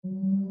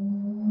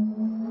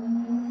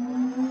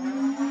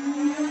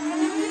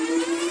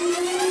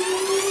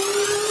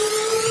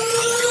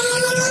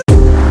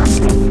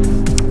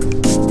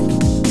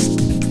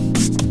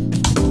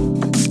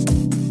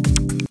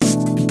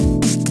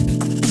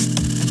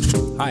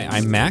Hi,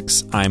 I'm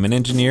Max. I'm an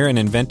engineer and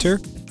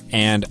inventor.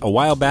 And a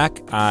while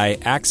back, I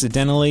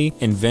accidentally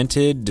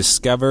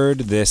discovered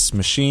this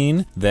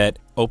machine that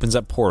opens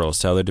up portals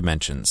to other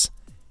dimensions.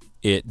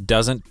 It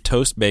doesn't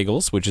toast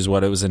bagels, which is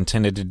what it was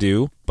intended to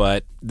do,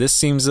 but this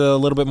seems a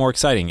little bit more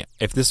exciting.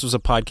 If this was a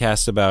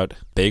podcast about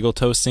bagel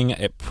toasting,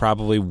 it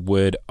probably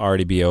would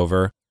already be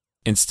over.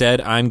 Instead,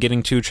 I'm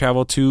getting to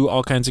travel to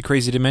all kinds of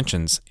crazy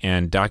dimensions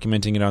and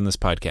documenting it on this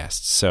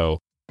podcast. So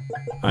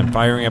I'm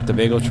firing up the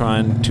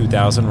Bageltron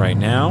 2000 right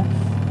now,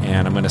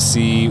 and I'm going to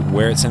see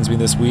where it sends me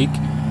this week.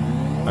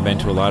 I've been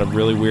to a lot of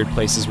really weird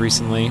places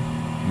recently.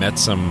 Met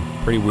some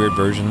pretty weird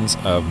versions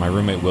of my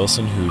roommate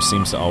Wilson, who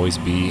seems to always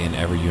be in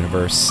every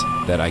universe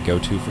that I go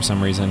to for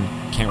some reason.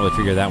 Can't really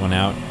figure that one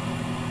out.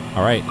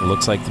 All right, it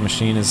looks like the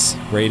machine is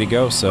ready to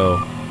go, so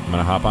I'm going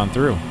to hop on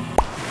through.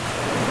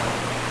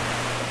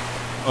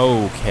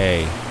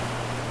 Okay.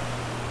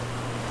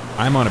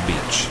 I'm on a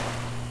beach.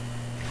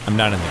 I'm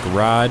not in the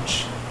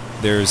garage.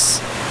 It's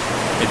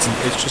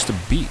just a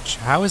beach.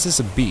 How is this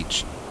a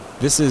beach?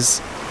 This is...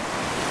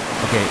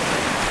 Okay,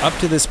 up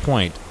to this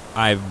point,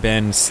 I've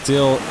been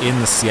still in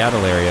the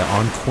Seattle area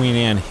on Queen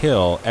Anne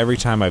Hill every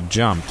time I've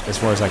jumped, as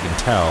far as I can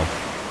tell.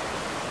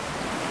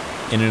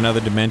 In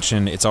another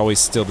dimension, it's always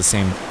still the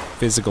same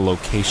physical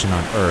location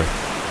on Earth.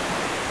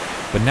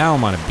 But now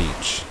I'm on a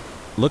beach.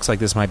 Looks like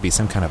this might be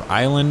some kind of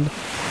island.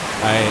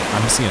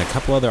 I'm seeing a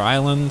couple other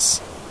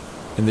islands.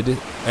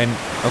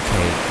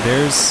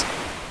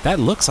 That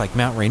looks like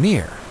Mount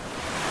Rainier.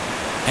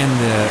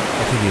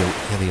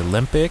 And the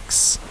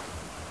Olympics.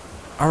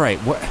 All right,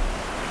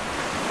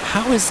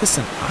 how is this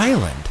an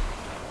island?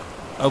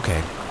 Okay.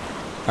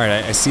 All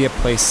right, I see a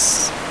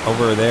place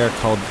over there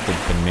called the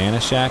Banana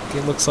Shack,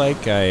 it looks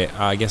like.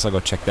 I guess I'll go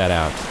check that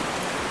out.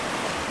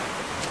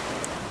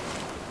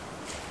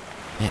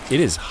 Man,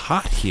 it is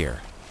hot here.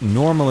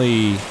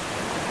 Normally,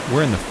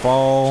 we're in the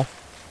fall.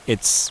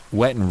 It's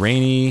wet and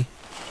rainy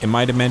in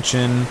my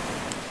dimension.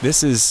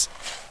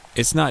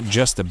 It's not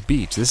just a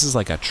beach. This is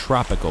like a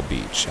tropical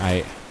beach.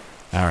 All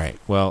right,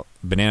 well,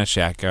 Banana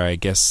Shack, I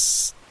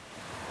guess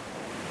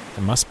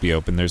it must be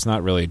open. There's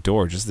not really a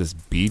door, just this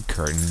bead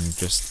curtain.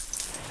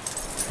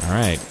 All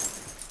right.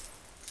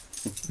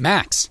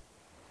 Max,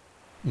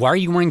 why are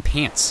you wearing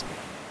pants?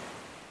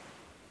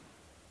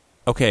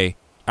 Okay,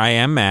 I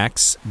am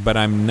Max, but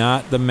I'm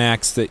not the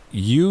Max that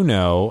you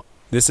know.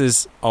 This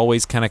is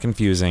always kind of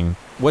confusing.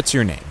 What's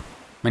your name?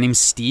 My name's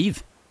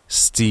Steve.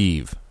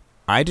 Steve.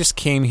 I just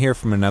came here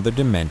from another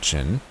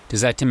dimension.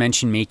 Does that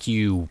dimension make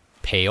you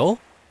pale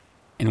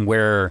and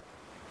wear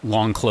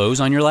long clothes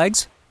on your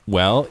legs?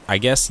 Well, I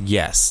guess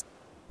yes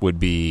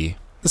would be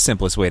the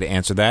simplest way to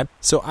answer that.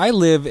 So I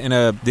live in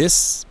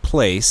this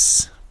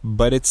place,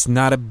 but it's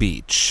not a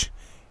beach.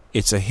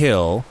 It's a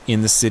hill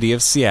in the city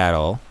of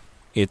Seattle.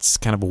 It's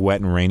kind of a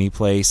wet and rainy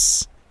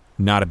place,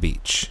 not a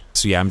beach.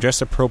 So yeah, I'm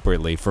dressed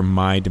appropriately for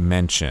my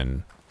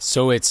dimension.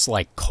 So it's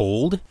like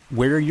cold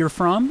where you're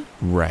from?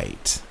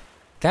 Right.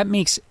 That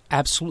makes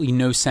absolutely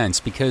no sense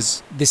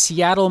because the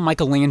Seattle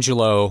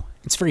Michelangelo,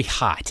 it's very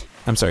hot.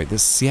 I'm sorry, the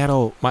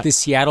Seattle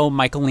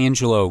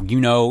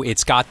Michelangelo,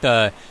 it's got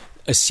a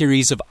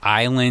series of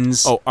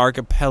islands. Oh,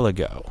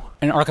 archipelago.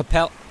 An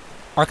archipelago.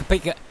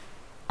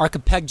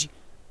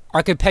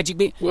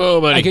 Whoa,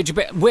 buddy.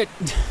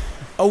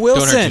 Oh,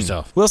 Wilson. Don't hurt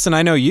yourself. Wilson,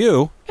 I know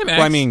you. Hey, Max.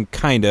 Well, I mean,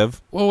 kind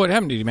of. Well, what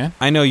happened to you, man?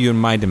 I know you in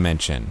my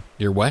dimension.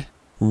 You're what?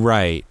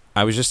 Right.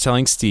 I was just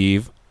telling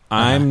Steve,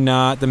 I'm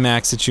not the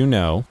Max that you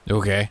know.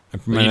 Okay.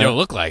 Well, you don't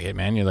look like it,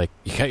 man. You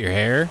cut your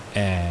hair,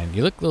 and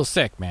you look a little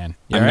sick, man.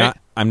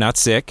 I'm not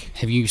sick.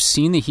 Have you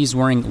seen that he's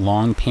wearing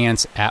long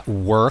pants at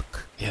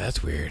work? Yeah,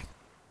 that's weird.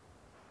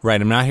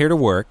 Right, I'm not here to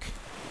work.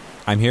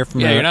 I'm here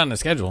from... Yeah, you're not on the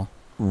schedule.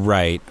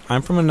 Right.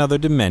 I'm from another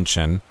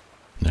dimension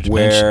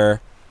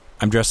where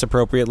I'm dressed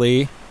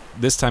appropriately.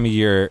 This time of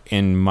year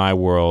in my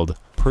world,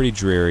 pretty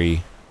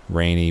dreary,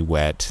 rainy,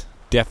 wet.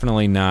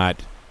 Definitely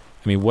not...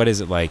 I mean, what is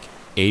it, like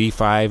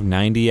 85,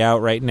 90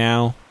 out right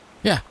now?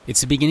 Yeah.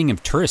 It's the beginning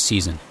of tourist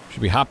season.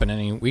 Should be hopping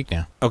any week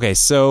now. Okay,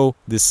 so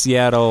the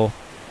Seattle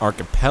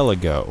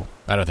archipelago.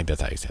 I don't think that's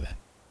how you say that.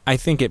 I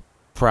think it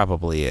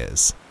probably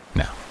is.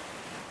 No.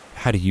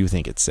 How do you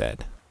think it's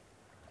said?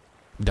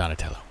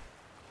 Donatello.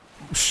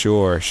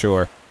 Sure.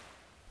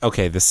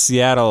 Okay, the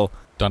Seattle...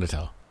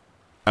 Donatello.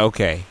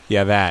 Okay,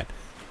 yeah, that.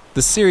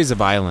 The series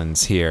of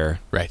islands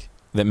here... Right.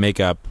 ...that make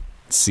up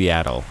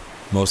Seattle.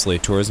 Mostly a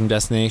tourism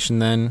destination,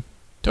 then?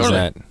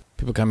 Totally.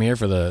 People come here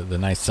for the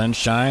nice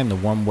sunshine, the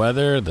warm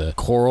weather, the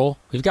coral.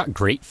 We've got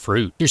great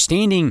fruit. You're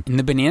standing in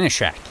the Banana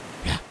Shack.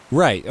 Yeah.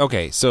 Right,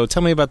 okay, so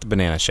tell me about the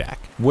Banana Shack.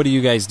 What do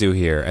you guys do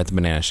here at the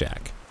Banana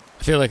Shack?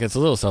 I feel like it's a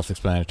little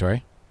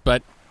self-explanatory,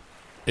 but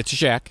it's a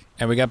shack,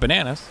 and we got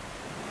bananas,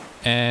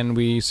 and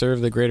we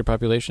serve the greater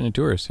population of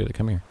tourists here that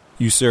come here.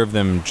 You serve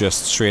them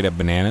just straight up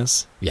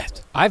bananas?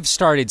 Yes. I've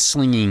started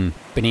slinging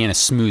banana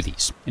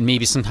smoothies, and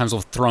maybe sometimes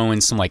we'll throw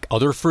in some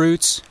other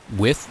fruits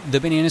with the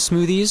banana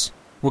smoothies.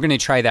 We're going to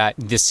try that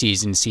this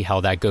season to see how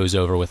that goes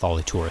over with all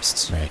the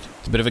tourists. Right.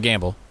 It's a bit of a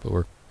gamble, but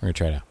we're going to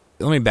try it out.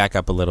 Let me back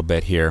up a little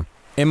bit here.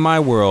 In my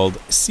world,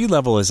 sea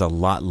level is a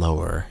lot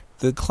lower.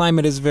 The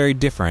climate is very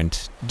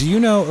different. Do you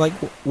know,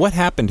 what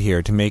happened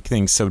here to make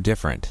things so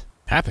different?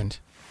 Happened?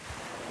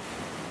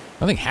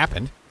 Nothing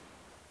happened.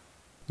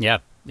 Yeah,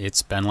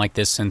 it's been like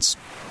this since,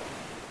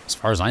 as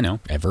far as I know.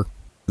 Ever.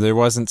 There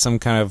wasn't some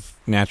kind of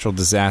natural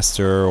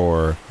disaster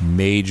or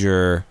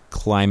major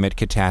climate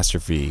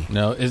catastrophe.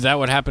 No, is that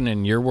what happened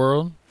in your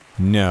world?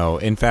 No.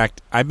 In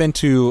fact, I've been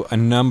to a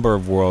number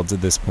of worlds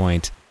at this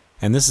point,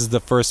 and this is the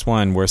first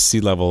one where sea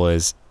level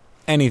is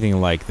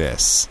anything like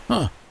this.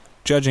 Huh.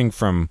 Judging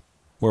from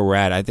where we're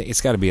at, I think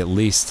it's got to be at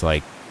least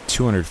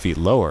 200 feet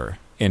lower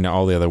in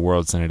all the other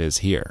worlds than it is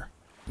here.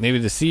 Maybe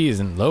the sea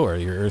isn't lower,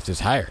 your Earth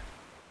is higher.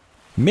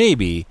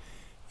 Maybe.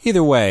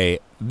 Either way,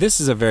 this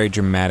is a very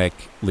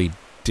dramatically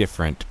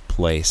different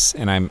place,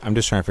 and I'm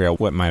just trying to figure out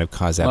what might have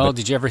caused that. Well,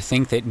 did you ever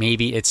think that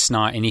maybe it's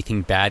not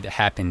anything bad that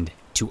happened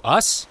to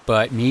us,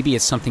 but maybe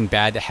it's something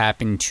bad that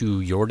happened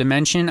to your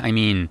dimension? I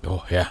mean,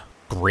 Oh, yeah.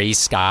 gray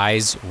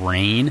skies,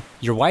 rain.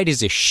 You're white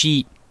as a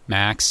sheet,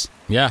 Max.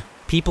 Yeah.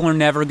 People are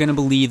never going to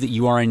believe that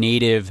you are a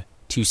native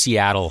to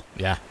Seattle.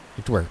 Yeah. You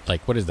have to wear,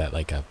 what is that,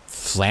 a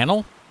flannel?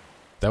 Is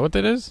that what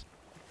that is?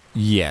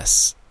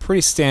 Yes.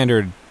 Pretty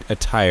standard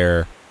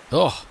attire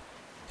Oh.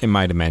 in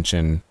my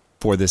dimension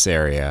for this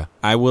area.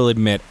 I will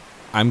admit,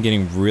 I'm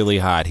getting really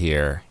hot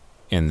here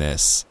in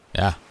this.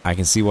 Yeah. I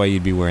can see why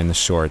you'd be wearing the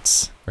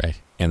shorts Right.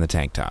 and the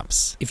tank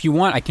tops. If you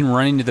want, I can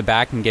run into the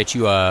back and get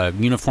you a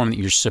uniform that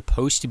you're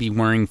supposed to be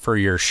wearing for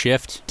your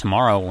shift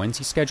tomorrow. When's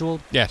he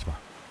scheduled? Yeah, tomorrow.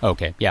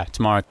 Okay, yeah,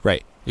 tomorrow.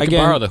 Right. You can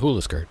borrow the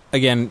hula skirt.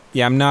 Again,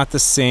 yeah, I'm not the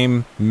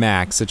same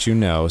Max that you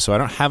know, so I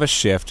don't have a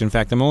shift. In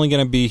fact, I'm only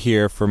going to be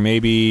here for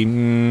maybe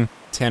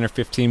 10 or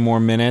 15 more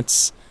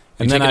minutes.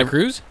 And then a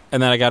cruise?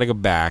 And then I got to go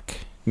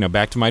back,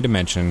 back to my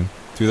dimension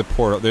through the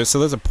portal. There's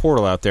a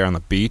portal out there on the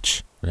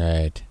beach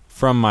Right.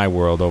 from my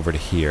world over to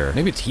here.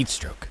 Maybe it's heat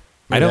stroke.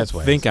 I don't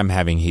think I'm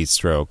having heat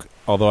stroke,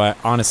 although I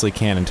honestly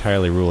can't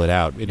entirely rule it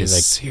out. It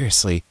is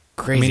seriously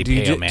crazy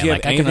pale, man. Do you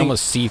have I can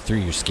almost see through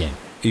your skin.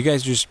 Are you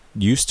guys just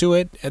used to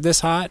it at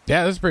this hot?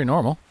 Yeah, that's pretty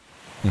normal.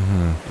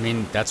 I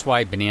mean, that's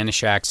why banana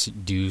shacks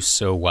do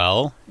so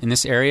well in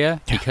this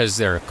area, because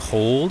they're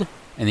cold,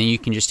 and then you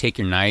can just take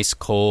your nice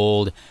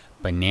cold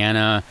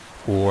banana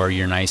or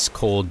your nice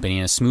cold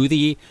banana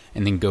smoothie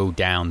and then go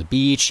down the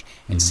beach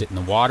and sit in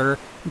the water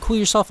and cool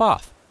yourself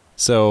off.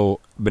 So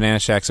Banana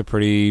Shack's a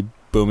pretty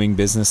booming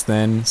business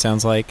then,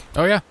 sounds like?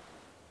 Oh, yeah.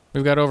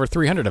 We've got over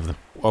 300 of them.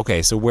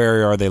 Okay, so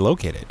where are they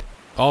located?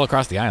 All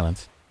across the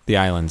islands. The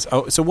islands.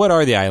 Oh, so what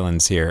are the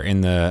islands here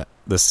in the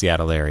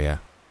Seattle area?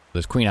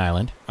 There's Queen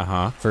Island,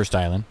 Uh-huh, First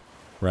Island,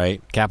 right.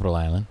 Capital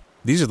Island.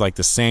 These are like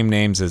the same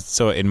names as...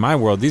 So in my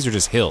world, these are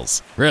just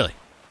hills. Really?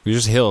 They're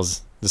just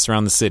hills that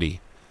surround the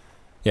city.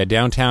 Yeah,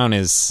 downtown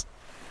is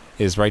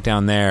right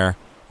down there.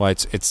 Well,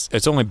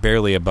 it's only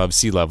barely above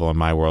sea level in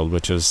my world,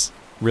 which is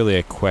really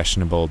a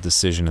questionable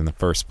decision in the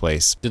first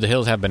place. Do the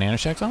hills have banana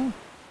shacks on them?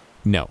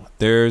 No,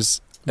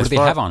 there's... What do they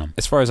have on them?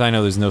 As far as I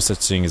know, there's no such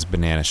thing as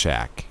Banana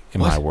Shack in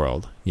my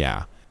world.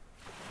 Yeah.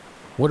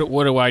 What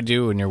do I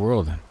do in your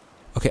world then?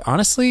 Okay,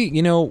 honestly,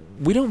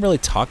 we don't really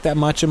talk that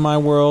much in my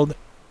world,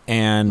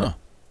 and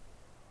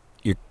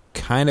you're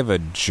kind of a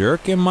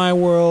jerk in my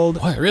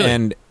world. What, really?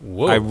 And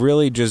Whoa. I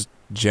really just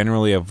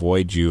generally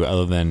avoid you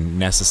other than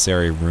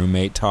necessary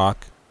roommate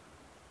talk.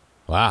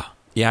 Wow.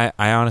 Yeah,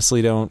 I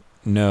honestly don't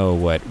know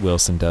what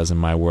Wilson does in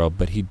my world,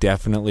 but he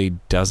definitely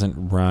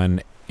doesn't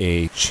run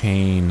a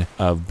chain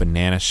of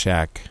Banana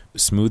Shack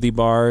smoothie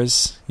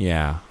bars.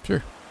 Yeah.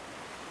 Sure.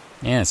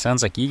 Yeah, it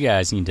sounds like you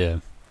guys need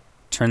to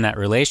turn that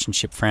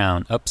relationship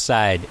frown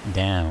upside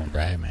down.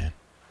 Right, man.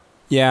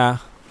 Yeah.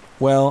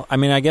 Well, I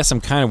mean, I guess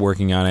I'm kind of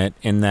working on it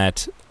in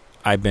that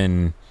I've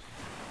been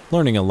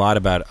learning a lot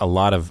about a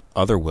lot of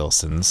other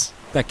Wilsons.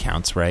 That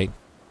counts, right?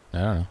 I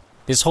don't know.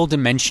 This whole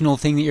dimensional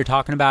thing that you're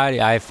talking about,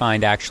 I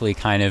find actually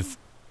kind of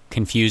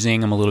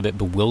confusing. I'm a little bit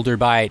bewildered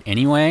by it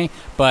anyway.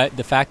 But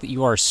the fact that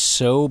you are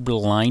so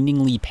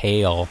blindingly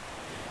pale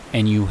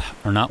and you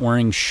are not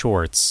wearing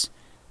shorts,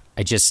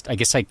 I guess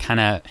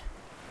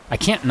I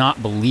can't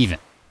not believe it,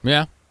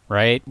 Yeah.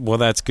 right? Well,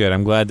 that's good.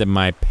 I'm glad that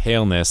my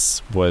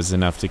paleness was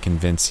enough to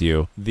convince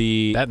you.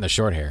 That and the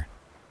short hair.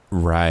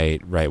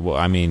 Right. Well,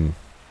 I mean,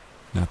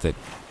 not that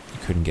you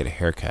couldn't get a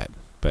haircut,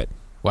 but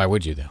Why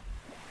would you, though?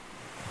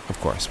 of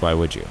course, why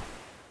would you?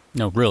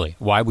 No, really.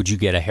 Why would you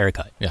get a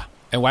haircut? Yeah.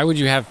 And why would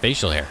you have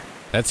facial hair?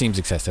 That seems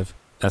excessive.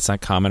 That's not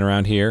common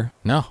around here.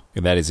 No.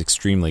 That is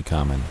extremely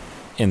common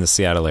in the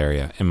Seattle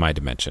area, in my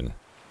dimension.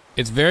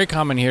 It's very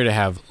common here to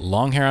have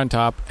long hair on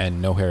top and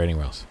no hair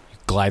anywhere else. You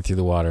glide through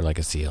the water like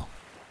a seal.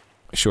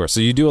 Sure. So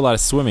you do a lot of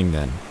swimming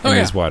then in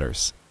these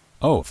waters.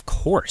 Oh, of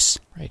course.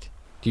 Right.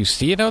 Do you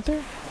see it out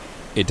there?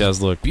 It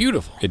does look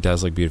Beautiful. It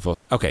does look beautiful.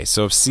 Okay,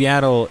 so if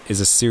Seattle is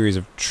a series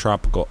of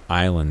tropical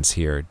islands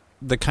here,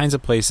 the kinds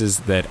of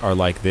places that are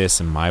like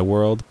this in my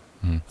world,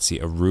 let's see,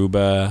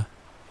 Aruba,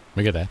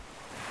 We get that.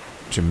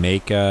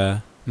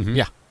 Jamaica,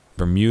 Yeah.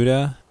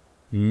 Bermuda.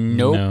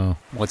 Nope. No.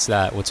 What's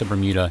that? What's a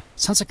Bermuda?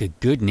 Sounds like a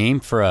good name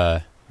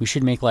for we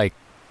should make like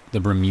the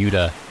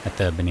Bermuda at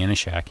the Banana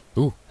Shack.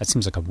 Ooh. That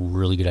seems like a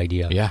really good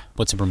idea. Yeah.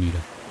 What's a Bermuda?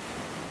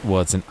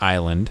 Well, it's an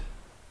island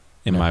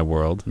in my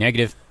world.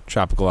 Negative.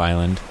 Tropical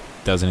island.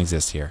 Doesn't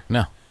exist here.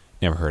 No.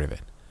 Never heard of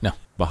it. No.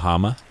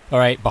 Bahama, All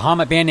right,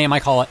 Bahama band name, I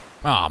call it.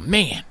 Oh,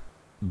 man.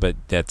 but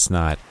that's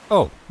not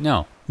Oh,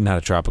 no.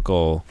 a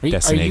tropical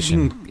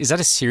destination. Is that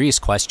a serious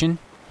question?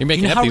 You're Do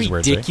making you know up how these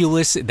words, right?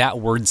 ridiculous that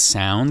word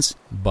sounds?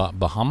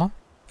 Bahama?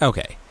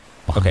 Okay.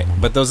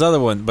 But those other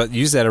ones, but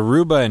you said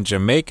Aruba and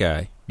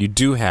Jamaica, you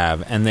do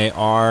have, and they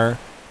are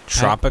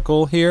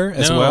tropical here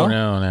as well?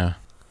 No.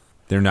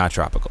 They're not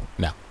tropical.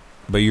 No.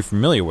 But you're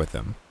familiar with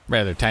them.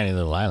 Rather tiny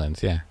little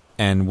islands, yeah.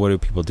 And what do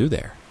people do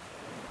there?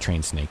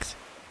 Train snakes.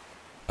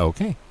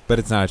 Okay. But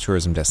it's not a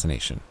tourism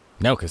destination.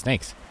 No, because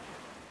snakes.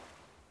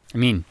 I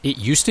mean, it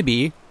used to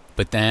be,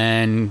 but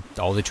then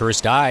all the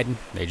tourists died.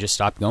 They just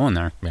stopped going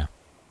there Yeah.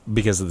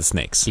 Because of the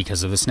snakes.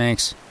 because of the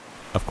snakes.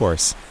 Of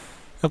course.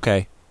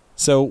 Okay.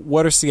 So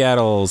what are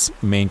Seattle's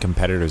main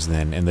competitors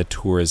then in the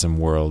tourism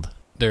world?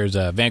 There's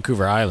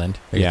Vancouver Island.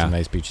 There's Yeah. some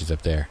nice beaches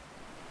up there.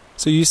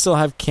 So you still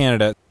have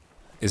Canada.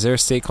 Is there a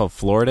state called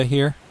Florida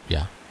here?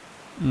 Yeah.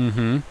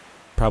 Mm-hmm.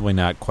 Probably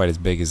not quite as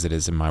big as it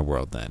is in my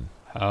world then.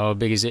 How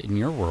big is it in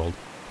your world?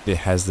 It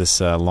has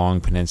this long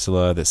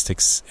peninsula that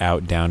sticks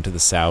out down to the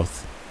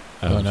south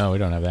of Oh, no, we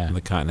don't have that.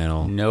 the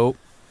continental. Nope.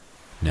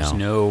 There's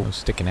No. It's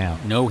sticking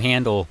out. no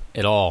handle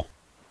at all.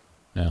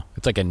 No.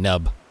 It's like a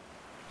nub.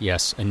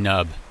 Yes, a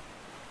nub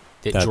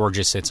that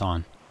Georgia sits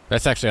on.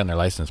 That's actually on their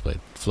license plate.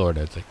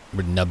 Florida, it's like,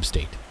 we're nub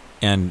state.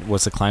 And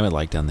what's the climate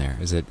like down there?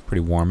 Is it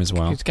pretty warm as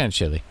well? It's kind of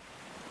chilly.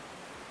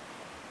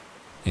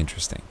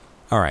 Interesting.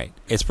 All right.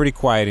 It's pretty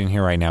quiet in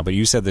here right now, but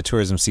you said the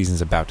tourism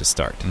season's about to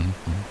start.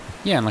 Mm-hmm.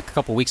 Yeah, in like a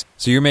couple weeks.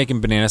 So you're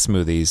making banana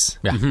smoothies.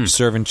 Yeah. Mhm.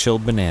 Serving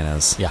chilled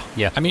bananas. Yeah.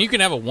 Yeah. I mean, you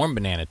can have a warm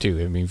banana, too.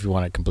 I mean, if you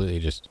want it completely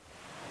just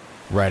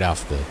right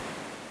off the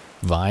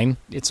vine.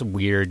 It's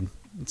weird.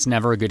 It's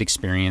never a good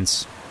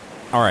experience.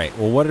 All right.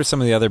 Well, what are some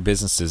of the other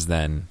businesses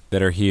then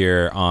that are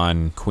here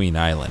on Queen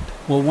Island?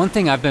 Well, one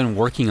thing I've been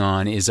working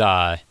on is,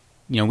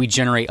 we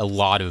generate a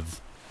lot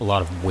of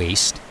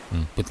waste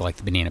with like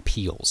the banana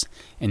peels,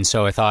 and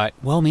so I thought,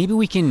 well, maybe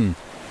we can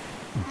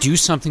do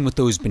something with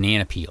those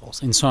banana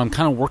peels. And so I'm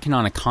kind of working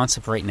on a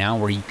concept right now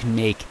where you can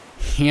make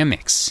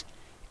hammocks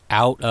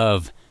out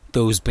of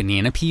those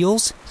banana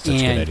peels. Such a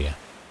good idea.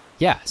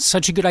 Yeah,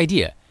 such a good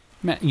idea.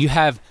 You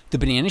have the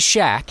banana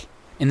shack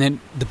and then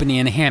the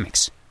banana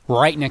hammocks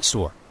right next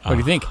door. What do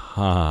you think?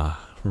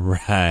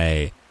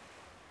 Right.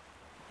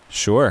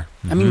 Sure.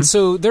 I mean,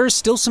 so there's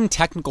still some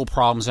technical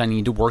problems I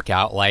need to work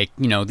out. Like,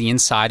 the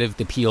inside of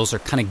the peels are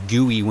kind of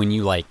gooey when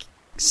you, like,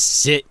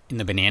 sit in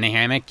the banana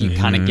hammock. You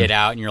kind of get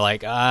out and you're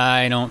like,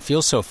 I don't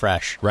feel so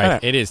fresh.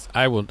 Right. It is.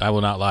 I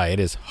will not lie. It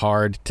is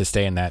hard to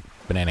stay in that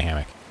banana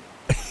hammock.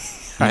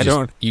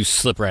 You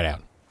slip right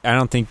out. I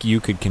don't think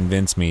you could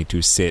convince me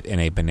to sit in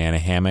a banana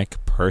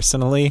hammock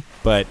personally,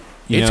 but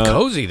It's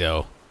cozy,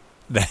 though.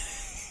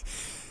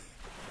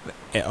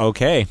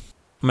 Okay.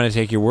 I'm going to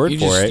take your word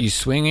for it. You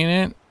swing in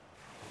it.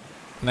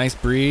 Nice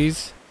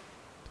breeze.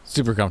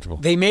 Super comfortable.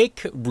 They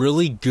make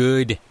really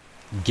good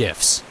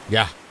gifts.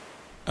 Yeah.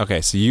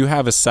 Okay, so you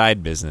have a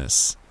side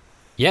business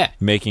Yeah.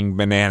 making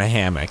banana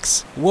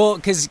hammocks. Well,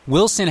 because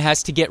Wilson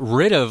has to get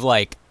rid of,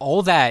 like,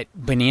 all that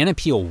banana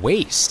peel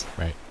waste.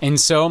 Right. And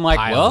so I'm like,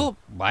 Pile. well,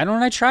 why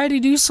don't I try to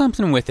do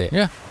something with it?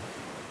 Yeah.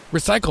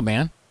 Recycle,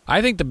 man.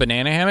 I think the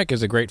banana hammock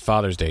is a great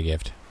Father's Day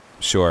gift.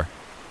 Sure.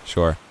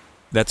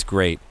 That's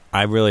great.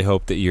 I really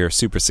hope that you're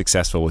super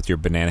successful with your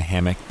banana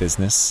hammock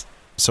business.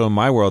 So in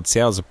my world,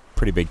 Seattle's a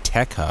pretty big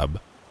tech hub.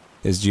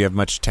 Do you have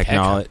much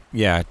technology?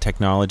 Yeah,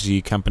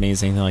 technology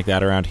companies, anything like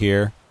that around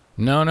here?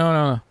 No.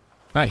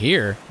 Not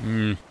here.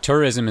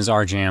 Tourism is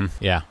our jam.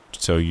 Yeah.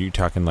 So you're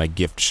talking like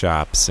gift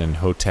shops and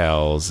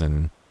hotels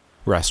and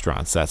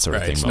restaurants, that sort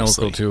of thing Snorkel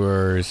mostly.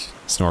 tours,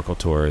 Snorkel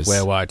tours.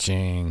 whale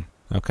watching,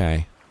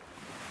 Okay.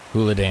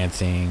 hula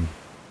dancing,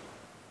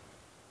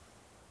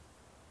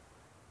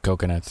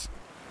 coconuts.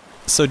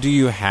 So do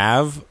you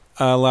have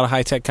a lot of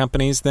high-tech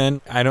companies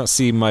then? I don't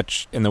see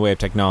much in the way of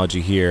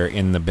technology here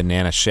in the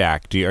Banana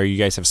Shack. Are you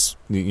guys have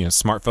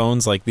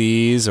smartphones like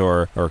these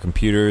or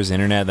computers,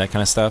 internet, that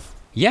kind of stuff?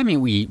 Yeah, I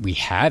mean, we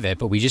have it,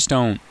 but we just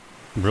don't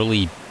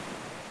really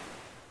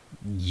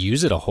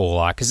use it a whole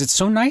lot because it's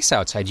so nice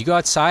outside. You go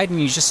outside and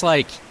you just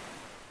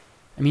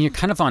you're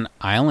kind of on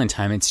island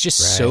time. It's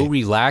just so Right.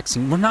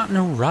 relaxing. We're not in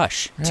a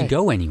rush to Right.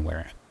 go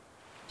anywhere.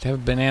 To have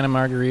a banana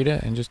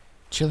margarita and just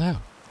chill out.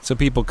 So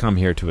people come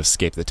here to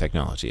escape the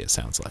technology, it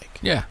sounds like.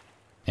 Yeah.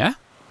 Yeah?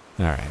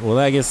 All right. Well,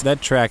 I guess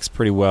that tracks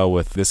pretty well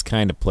with this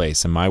kind of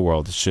place in my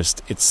world.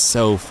 It's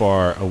so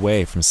far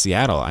away from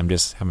Seattle. I'm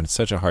just having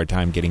such a hard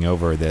time getting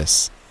over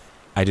this.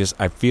 I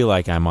feel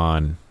like I'm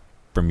on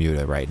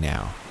Bermuda right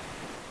now.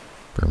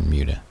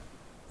 Bermuda.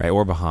 Right?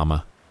 Or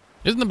Bahama.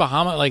 Isn't the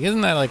Bahama,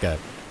 isn't that like a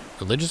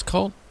religious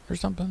cult or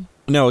something?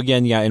 No,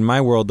 again, yeah, in my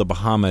world, the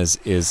Bahamas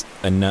is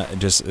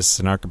it's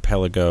an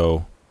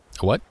archipelago.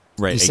 What?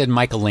 Right. You said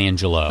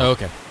Michelangelo. Oh,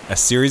 okay. A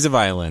series of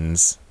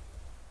islands.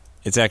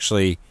 It's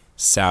actually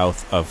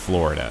south of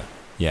Florida.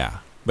 Yeah.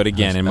 But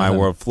again, in my nothing.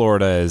 world,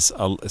 Florida it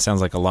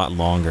sounds like a lot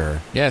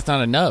longer. Yeah, it's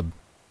not a nub.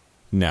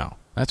 No.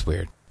 That's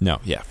weird. No,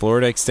 yeah.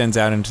 Florida extends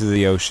out into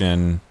the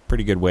ocean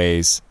pretty good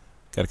ways.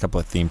 Got a couple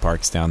of theme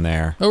parks down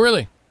there. Oh,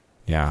 really?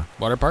 Yeah.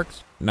 Water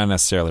parks? Not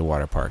necessarily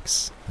water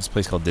parks. There's a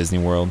place called Disney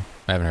World.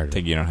 I haven't heard of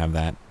Take it. you don't have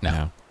that? No.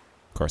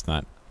 Of course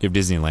not. You have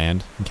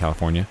Disneyland in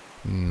California?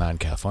 Not in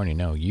California,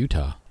 no.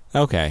 Utah.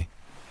 Okay.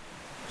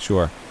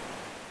 Sure.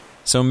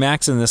 So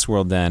Max in this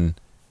world then,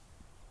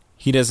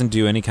 he doesn't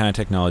do any kind of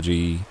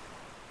technology.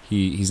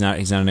 He's not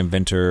an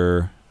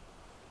inventor,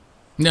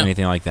 No.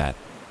 anything like that.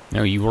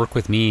 No, you work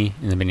with me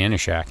in the Banana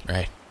Shack.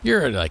 Right.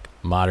 You're a,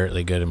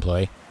 moderately good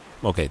employee.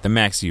 Okay, the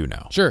Max you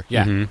know. Sure,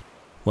 yeah. Mhm.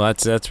 Well,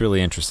 that's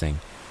really interesting.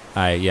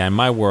 In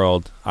my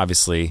world,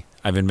 obviously,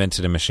 I've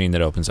invented a machine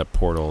that opens up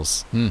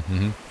portals,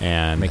 Mm-hmm.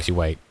 and Makes you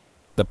white.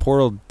 the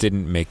portal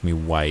didn't make me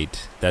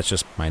white. That's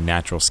just my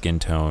natural skin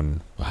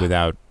tone Wow.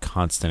 without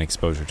constant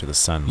exposure to the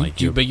sun.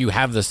 But you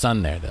have the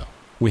sun there, though.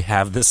 We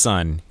have the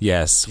sun,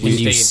 yes. And do you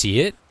stay- see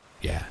it?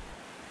 Yeah.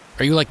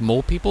 Are you like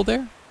mole people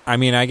there? I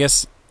mean, I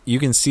guess you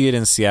can see it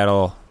in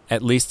Seattle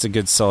at least a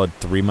good solid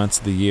 3 months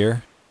of the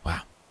year.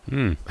 Wow.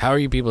 Hmm. How are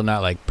you people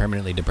not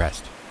permanently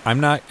depressed? I'm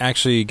not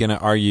actually going to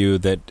argue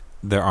that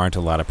there aren't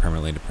a lot of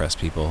permanently depressed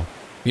people.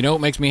 You know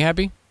what makes me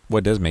happy?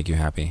 What does make you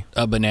happy?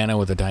 A banana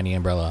with a tiny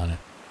umbrella on it.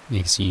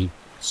 Makes you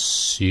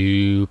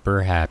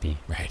super happy.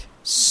 Right.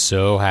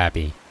 So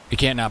happy. You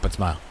can't not but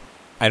smile.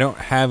 I don't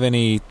have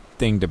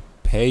anything to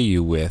pay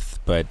you with,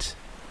 but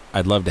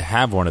I'd love to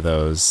have one of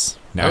those.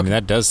 Now, I Okay. mean,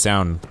 that does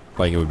sound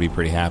like it would be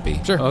pretty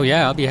happy. Sure. Oh,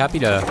 yeah, I'll be happy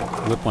to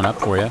whip one up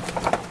for you.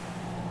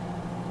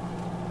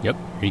 Yep,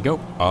 here you go.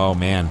 Oh,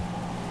 man.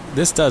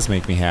 This does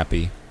make me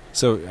happy.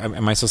 So,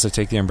 am I supposed to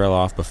take the umbrella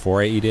off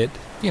before I eat it?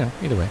 You know,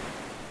 either way.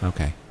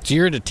 Okay. So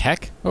you're into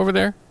tech over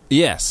there?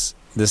 Yes.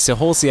 This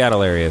whole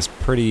Seattle area is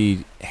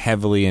pretty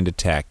heavily into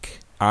tech.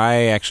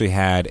 I actually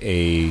had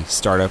a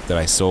startup that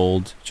I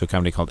sold to a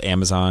company called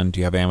Amazon. Do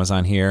you have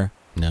Amazon here?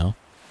 No.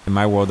 In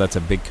my world, that's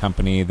a big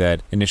company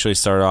that initially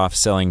started off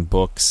selling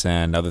books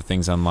and other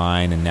things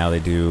online, and now they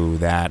do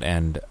that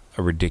and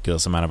a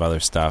ridiculous amount of other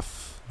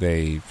stuff.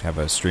 They have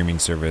a streaming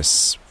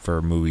service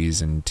for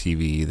movies and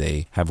TV.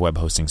 They have web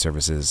hosting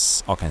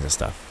services, all kinds of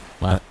stuff.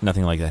 Wow.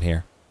 Nothing like that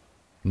here.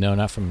 No,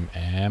 not from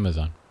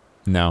Amazon.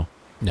 No.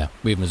 No.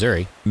 We have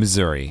Missouri.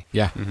 Missouri.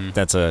 Yeah.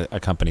 That's a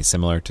company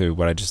similar to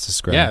what I just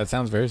described. Yeah, it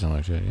sounds very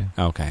similar to it,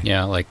 yeah. Okay.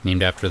 Yeah, like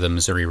named after the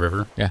Missouri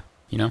River, Yeah.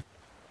 you know?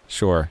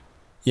 Sure.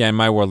 Yeah, in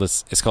my world,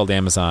 it's called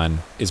Amazon.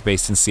 It's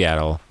based in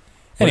Seattle.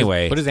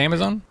 Anyway. What is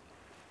Amazon?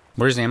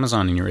 Where's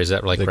Amazon in your, is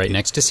that like Like right it-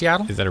 next to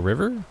Seattle? Is that a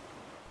river?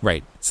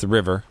 Right. It's the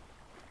river.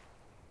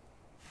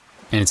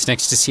 And it's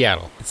next to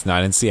Seattle. It's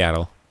not in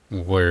Seattle.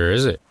 Where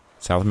is it?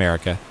 South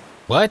America.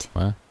 What?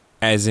 What?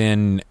 As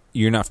in,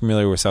 you're not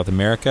familiar with South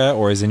America,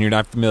 or as in you're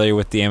not familiar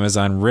with the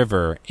Amazon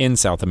River in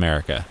South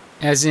America?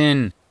 As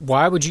in,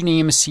 why would you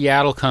name a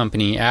Seattle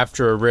company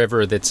after a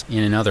river that's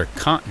in another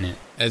continent?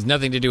 It has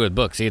nothing to do with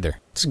books either.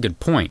 That's a good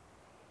point.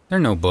 There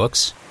are no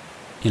books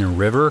in a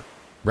river.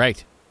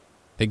 Right.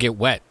 They get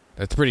wet.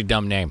 That's a pretty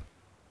dumb name.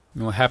 You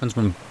know what happens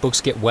when books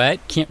get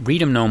wet? Can't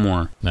read them no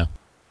more. No.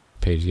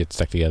 Pages get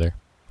stuck together.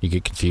 You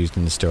get confused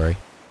in the story.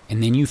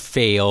 And then you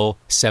fail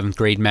 7th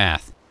grade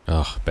math.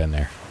 Oh, been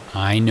there.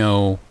 I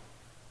know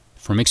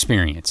from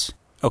experience.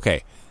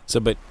 Okay,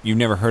 but you've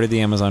never heard of the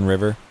Amazon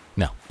River?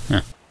 No.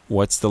 Huh.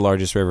 What's the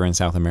largest river in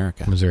South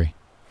America? Missouri.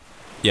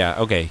 Yeah,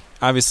 okay.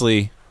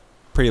 Obviously,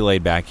 pretty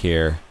laid back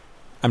here.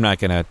 I'm not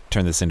going to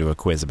turn this into a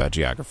quiz about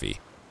geography.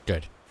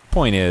 Good.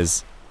 Point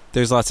is,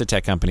 there's lots of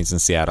tech companies in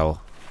Seattle.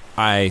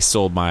 I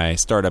sold my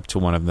startup to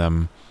one of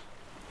them,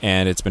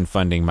 and it's been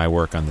funding my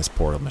work on this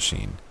portal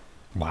machine.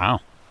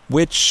 Wow.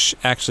 Which,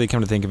 actually,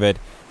 come to think of it,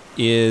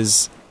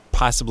 is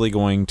possibly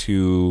going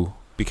to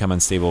become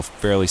unstable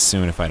fairly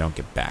soon if I don't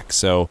get back.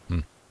 So, all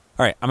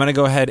right, I'm going to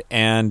go ahead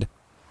and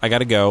I got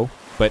to go,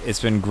 but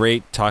it's been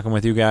great talking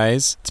with you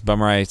guys. It's a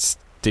bummer I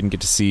didn't get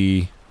to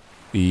see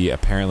the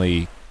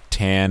apparently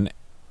tan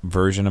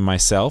version of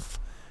myself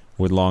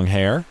with long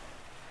hair,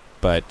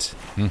 but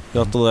you'll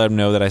have to let him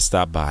know that I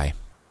stopped by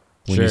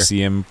when you Sure.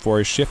 see him for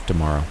his shift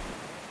tomorrow.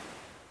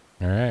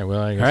 All right,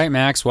 well, I guess. All right,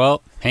 Max.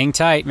 Well, hang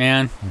tight,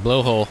 man.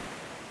 Blowhole.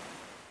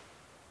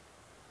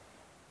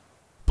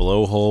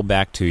 Blowhole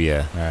back to you.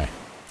 All right.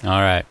 All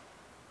right.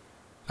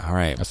 All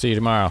right. I'll see you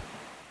tomorrow.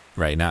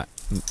 Right, not...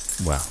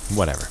 Well,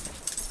 whatever.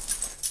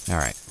 All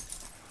right.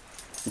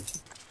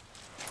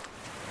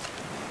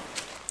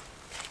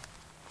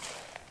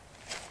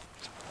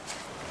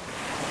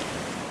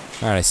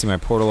 All right, I see my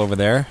portal over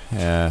there.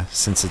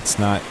 Since it's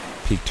not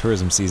peak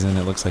tourism season,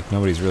 it looks like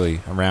nobody's really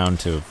around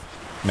to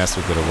mess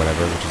with it or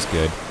whatever, which is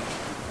good.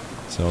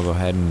 So I'll go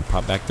ahead and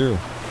pop back through.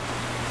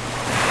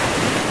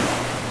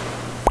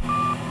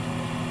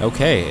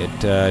 Okay, it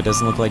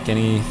doesn't look like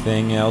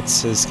anything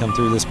else has come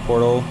through this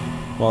portal.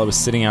 While I was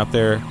sitting out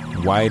there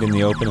wide in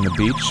the open on the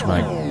beach,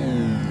 my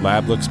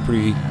lab looks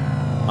pretty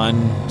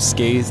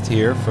unscathed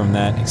here from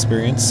that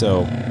experience,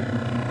 so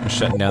I'm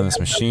shutting down this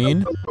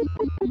machine.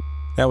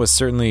 That was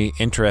certainly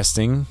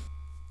interesting.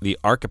 the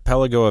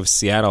Archipelago of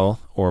Seattle,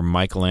 or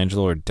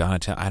Michelangelo or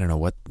Donatello. I don't know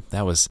what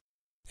that was.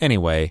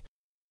 Anyway,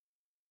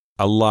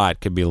 a lot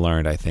could be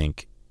learned, I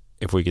think,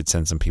 if we could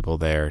send some people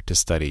there to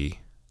study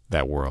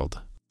that world.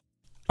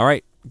 All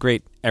right,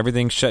 great.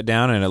 Everything's shut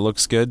down and it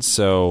looks good,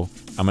 so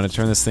I'm going to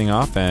turn this thing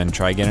off and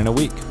try again in a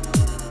week.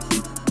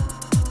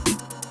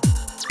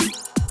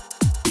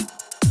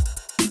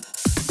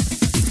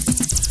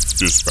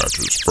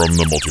 Dispatches from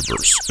the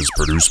Multiverse is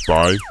produced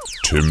by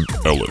Tim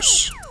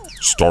Ellis,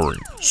 starring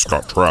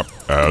Scott Trapp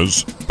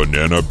as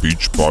Banana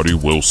Beachbody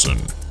Wilson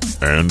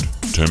and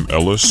Tim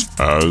Ellis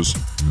as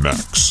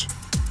Max,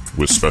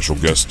 with special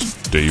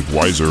guest Dave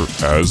Weiser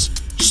as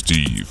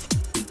Steve.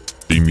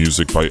 Theme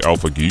music by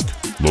Alpha Geek,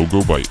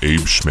 logo by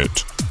Abe Schmidt.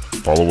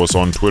 Follow us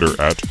on Twitter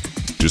at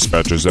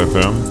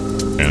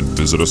DispatchesFM and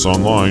visit us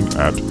online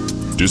at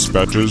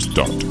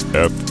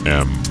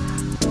dispatches.fm.